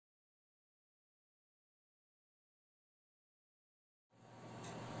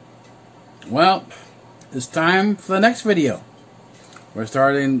Well, it's time for the next video. We're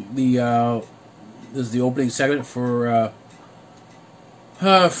starting the this is the opening segment for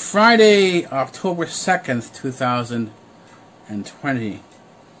Friday, October 2nd, 2020.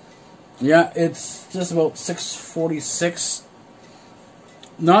 Yeah, it's just about 6:46.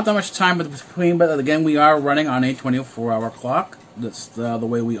 Not that much time between, but again, we are running on a 24-hour clock. That's the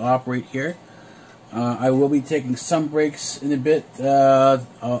way we operate here. I will be taking some breaks in a bit.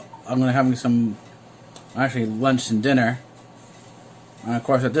 I'm going to have some, actually, lunch and dinner. Of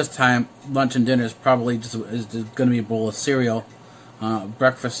course, at this time, lunch and dinner is probably just going to be a bowl of cereal,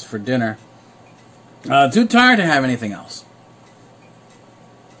 breakfast for dinner. Too tired to have anything else.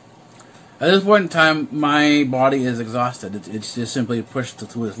 At this point in time, my body is exhausted. It's just simply pushed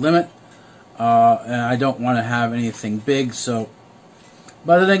to its limit, and I don't want to have anything big. So,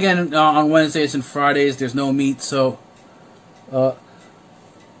 but then again, on Wednesdays and Fridays, there's no meat, so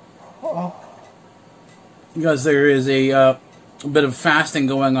because there is a bit of fasting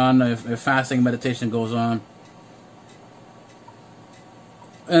going on, if fasting meditation goes on,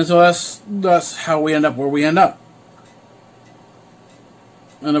 and so that's how we end up where we end up.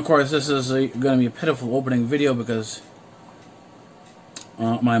 And of course, this is going to be a pitiful opening video because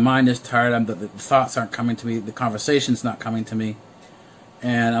my mind is tired. The thoughts aren't coming to me. The conversation's not coming to me.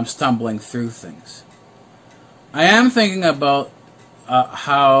 And I'm stumbling through things. I am thinking about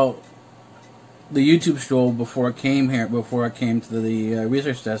how the YouTube Stroll, before I came to the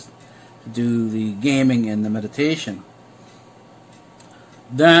research desk to do the gaming and the meditation,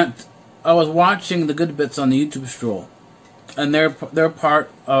 that I was watching the good bits on the YouTube Stroll. And they're part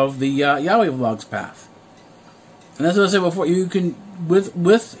of the Yahweh Vlogs path. And as I said before, you can,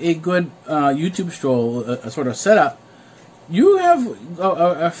 with a good YouTube Stroll, a sort of setup, you have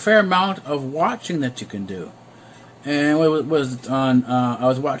a fair amount of watching that you can do. And it was on, I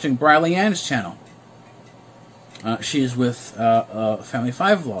was watching Klailea channel. She's with Family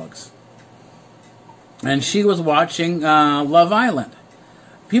 5 Vlogs. And she was watching Love Island.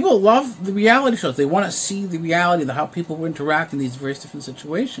 People love the reality shows. They want to see the reality of how people interact in these various different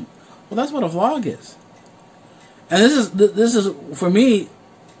situations. Well, that's what a vlog is. And this is for me.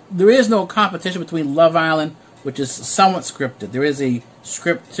 There is no competition between Love Island, which is somewhat scripted. There is a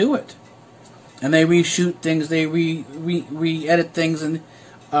script to it, and they reshoot things, they re-edit things, and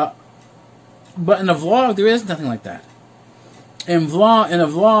but in a vlog there is nothing like that. In a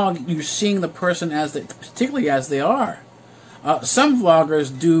vlog, you're seeing the person particularly as they are. Some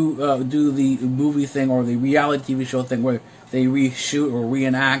vloggers do the movie thing or the reality TV show thing where they reshoot or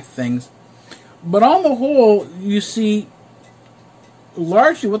reenact things. But on the whole, you see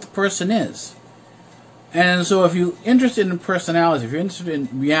largely what the person is. And so if you're interested in personalities, if you're interested in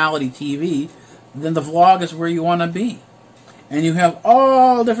reality TV, then the vlog is where you want to be. And you have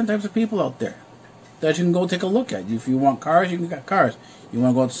all different types of people out there that you can go take a look at. If you want cars, you can get cars. You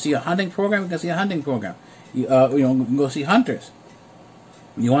want to go see a hunting program, you can see a hunting program. You can go see hunters.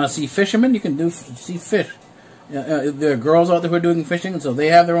 You want to see fishermen, you can see fish. There are girls out there who are doing fishing, so they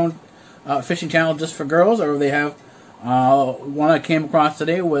have their own fishing channel just for girls. Or they have one I came across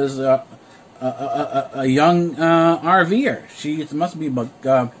today was a young RVer. She must be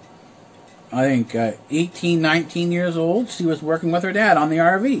about I think 18, 19 years old. She was working with her dad on the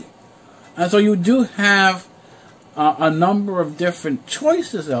RV, and so you do have a number of different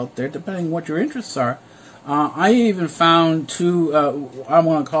choices out there depending on what your interests are. I even found two, I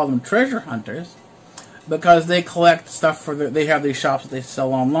want to call them treasure hunters, because they collect stuff for they have these shops that they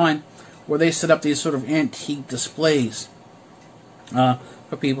sell online, where they set up these sort of antique displays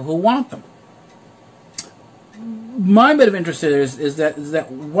for people who want them. My bit of interest is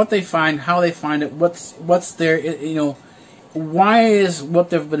that what they find, how they find it, what's their, why is what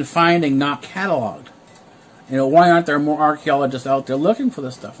they've been finding not cataloged? Why aren't there more archaeologists out there looking for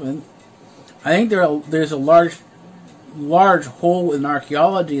this stuff? And I think there's a large hole in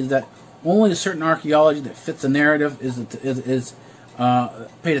archaeology, is that only a certain archaeology that fits a narrative is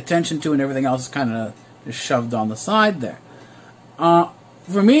paid attention to, and everything else is kind of shoved on the side there.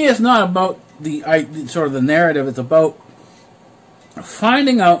 For me, it's not about the sort of the narrative. It's about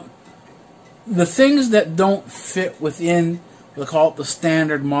finding out the things that don't fit within, we'll call it the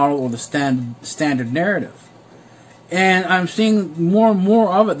standard model or the standard narrative. And I'm seeing more and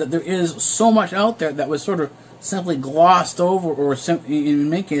more of it, that there is so much out there that was sort of simply glossed over, or in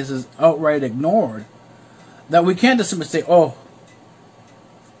many cases outright ignored, that we can't just simply say, oh,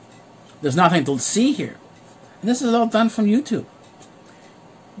 there's nothing to see here. And this is all done from YouTube.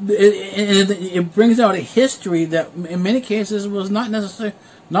 It brings out a history that in many cases was not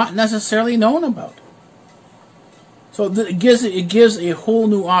necessarily known about. So it gives a whole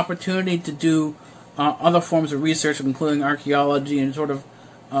new opportunity to do other forms of research, including archaeology and sort of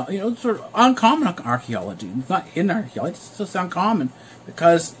uncommon archaeology. It's not hidden archaeology; it's just uncommon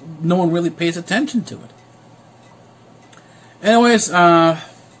because no one really pays attention to it. Anyways,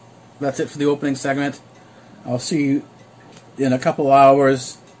 that's it for the opening segment. I'll see you in a couple of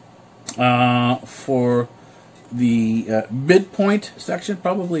hours for the midpoint section. That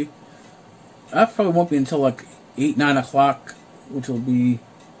probably won't be until like 8, 9 o'clock, which will be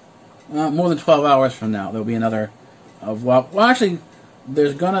more than 12 hours from now. There'll be another vlog. Well, actually,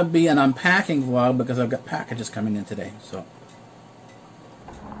 there's going to be an unpacking vlog because I've got packages coming in today. So.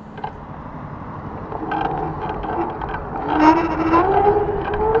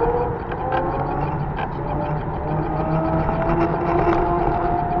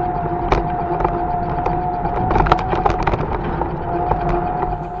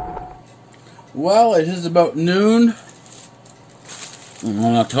 Well, it is about noon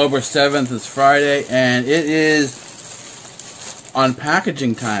on October 7th. It's Friday, and it is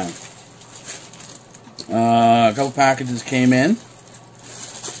unpackaging time. A couple packages came in,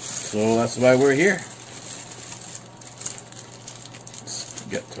 so that's why we're here. Let's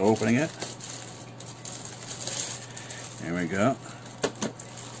get to opening it. There we go.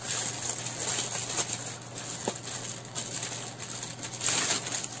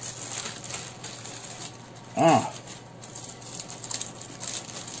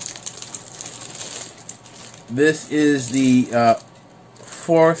 This is the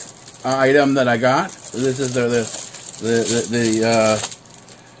fourth item that I got. This is the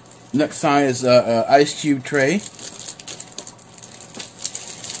next size ice cube tray.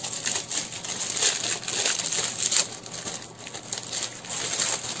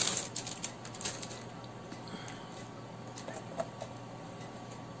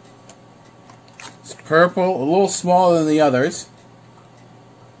 It's purple, a little smaller than the others.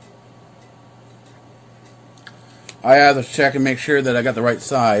 I have to check and make sure that I got the right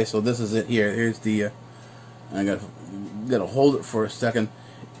size. So this is it here. Here's the. I gotta hold it for a second.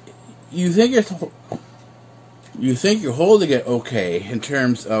 You think you're holding it okay in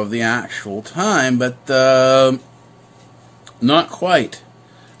terms of the actual time, but not quite.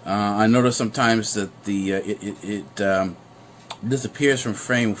 I notice sometimes that it disappears from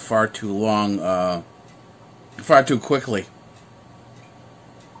frame far too long, far too quickly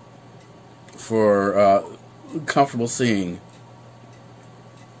for comfortable seeing.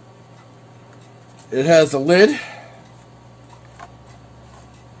 It has a lid,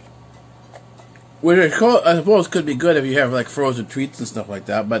 which I suppose could be good if you have like frozen treats and stuff like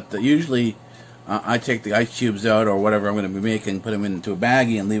that, but usually I take the ice cubes out or whatever I'm going to be making, put them into a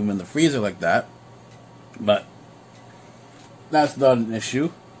baggie and leave them in the freezer like that, but that's not an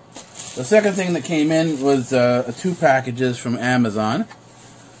issue. The second thing that came in was 2 packages from Amazon.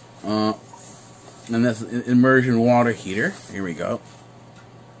 And that's an immersion water heater. Here we go.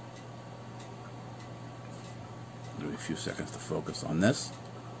 Give me a few seconds to focus on this.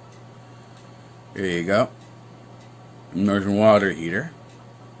 Here you go. Immersion water heater.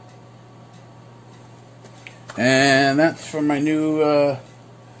 And that's from my new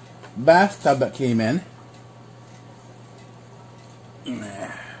bathtub that came in.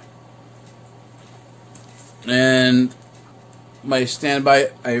 And my standby,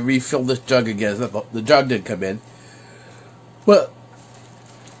 I refilled this jug again. The jug did come in, but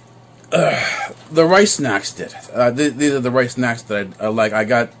the rice snacks did. These are the rice snacks that I like. I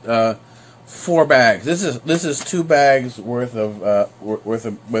got 4 bags. This is 2 bags worth of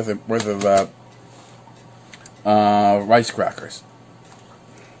rice crackers.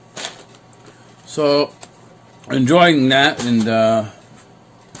 So enjoying that, and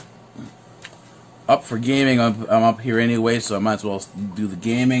up for gaming. I'm up here anyway, so I might as well do the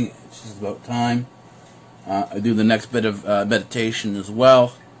gaming. It's just about time. I do the next bit of meditation as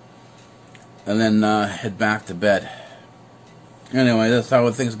well, and then head back to bed. Anyway, that's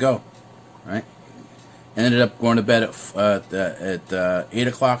how things go, right? I ended up going to bed at 8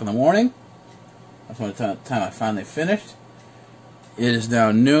 o'clock in the morning. That's when the time I finally finished. It is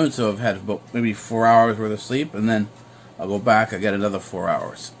now noon, so I've had about maybe 4 hours worth of sleep, and then I'll go back. I get another 4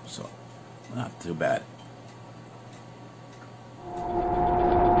 hours, so not too bad.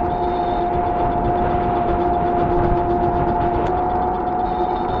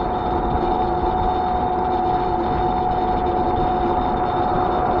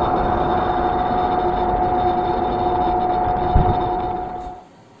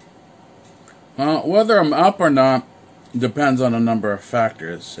 Whether I'm up or not depends on a number of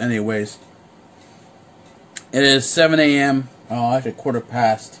factors. Anyways, it is 7 a.m. Oh, actually 1/4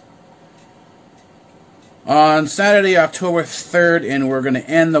 past. on Saturday, October 3rd, and we're going to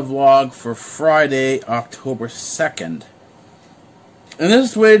end the vlog for Friday, October 2nd. And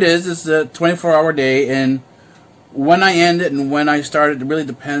this is what it is. It's a 24-hour day, and when I end it and when I start it really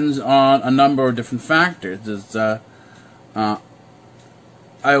depends on a number of different factors. It's,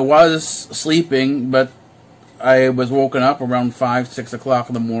 I was sleeping, but I was woken up around 5, 6 o'clock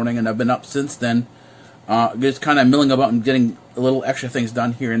in the morning, and I've been up since then, just kind of milling about and getting a little extra things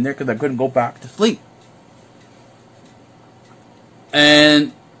done here and there because I couldn't go back to sleep.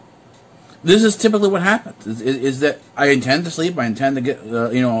 And this is typically what happens, is that I intend to sleep, I intend to get,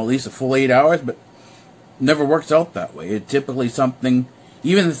 at least a full 8 hours, but never works out that way. It's typically something,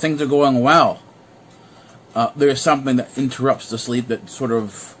 even if things are going well, there's something that interrupts the sleep that sort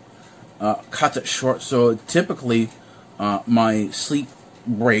of cuts it short. So typically, my sleep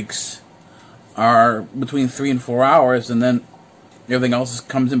breaks are between 3 and 4 hours, and then everything else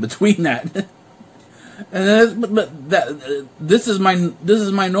comes in between that. And this is my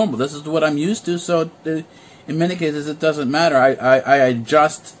normal. This is what I'm used to. So in many cases, it doesn't matter. I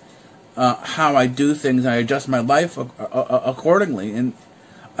adjust how I do things. I adjust my life accordingly. And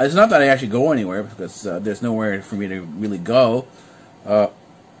it's not that I actually go anywhere because there's nowhere for me to really go. I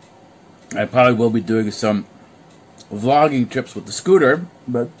probably will be doing some vlogging trips with the scooter,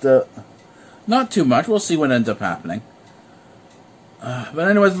 but not too much. We'll see what ends up happening. But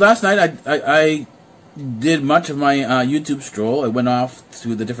anyways, last night I did much of my YouTube stroll. I went off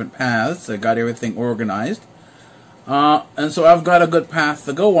to the different paths. I got everything organized. And so I've got a good path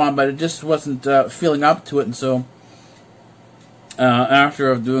to go on, but it just wasn't feeling up to it. And so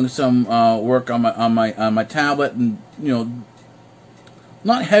after doing some work on my tablet, and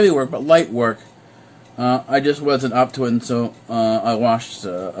not heavy work but light work, I just wasn't up to it. And so I watched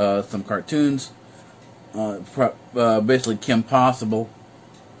some cartoons, basically Kim Possible.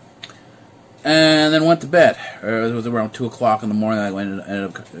 And then went to bed. It was around 2 o'clock in the morning. I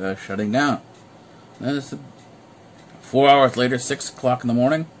ended up shutting down. And it's 4 hours later, 6 o'clock in the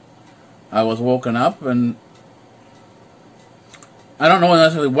morning, I was woken up, and I don't know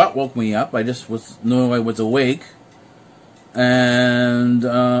necessarily what woke me up. I just knew I was awake. And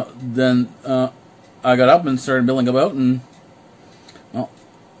then I got up and started milling about, and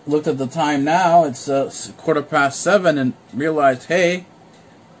looked at the time now. It's 7:15, and realized, hey,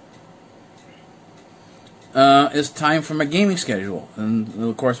 it's time for my gaming schedule. And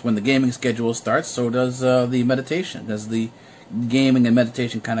of course, when the gaming schedule starts, so does the meditation. Does the gaming and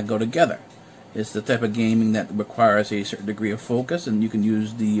meditation kind of go together? It's the type of gaming that requires a certain degree of focus, and you can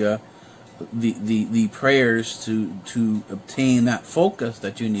use the prayers to obtain that focus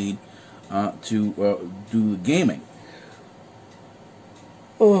that you need to do gaming.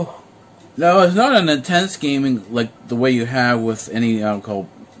 Oh, now it's not an intense gaming like the way you have with any called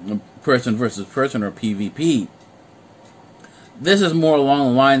person versus person or PvP. This is more along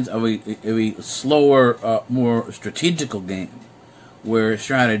the lines of a slower, more strategical game, where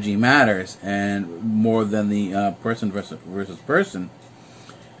strategy matters and more than the person versus person.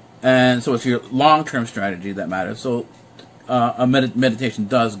 And so it's your long-term strategy that matters. So a meditation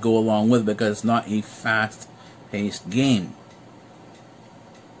does go along with it because it's not a fast-paced game.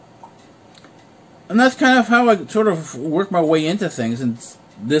 And that's kind of how I sort of work my way into things, and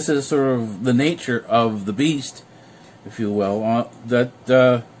this is sort of the nature of the beast, if you will,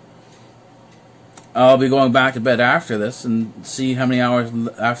 that I'll be going back to bed after this and see how many hours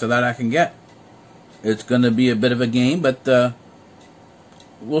after that I can get. It's going to be a bit of a game, but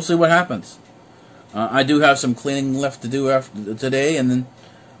we'll see what happens. I do have some cleaning left to do after today, and then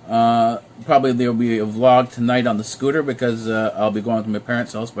probably there will be a vlog tonight on the scooter because I'll be going to my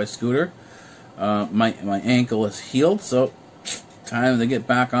parents' house by scooter. My ankle is healed, so time to get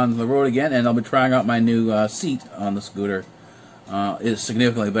back on the road again, and I'll be trying out my new seat on the scooter. It's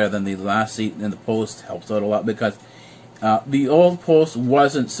significantly better than the last seat, and the post helps out a lot because the old post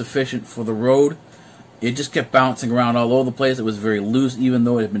wasn't sufficient for the road. It just kept bouncing around all over the place. It was very loose, even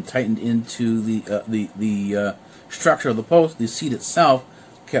though it had been tightened into the structure of the post. The seat itself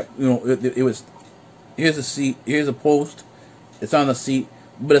kept, it was, here's a seat, here's a post, it's on the seat,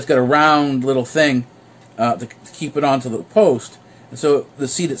 but it's got a round little thing to keep it onto the post. And so the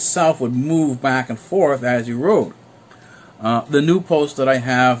seat itself would move back and forth as you rode. The new post that I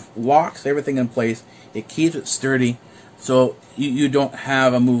have locks everything in place. It keeps it sturdy, so you don't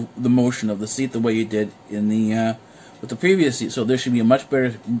have the motion of the seat the way you did in the with the previous seat. So there should be a much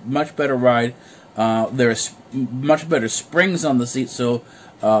better ride. There's much better springs on the seat, so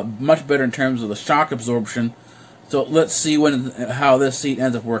much better in terms of the shock absorption. So let's see how this seat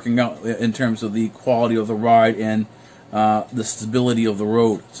ends up working out in terms of the quality of the ride and the stability of the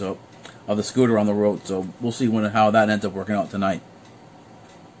road. So of the scooter on the road. So we'll see how that ends up working out tonight.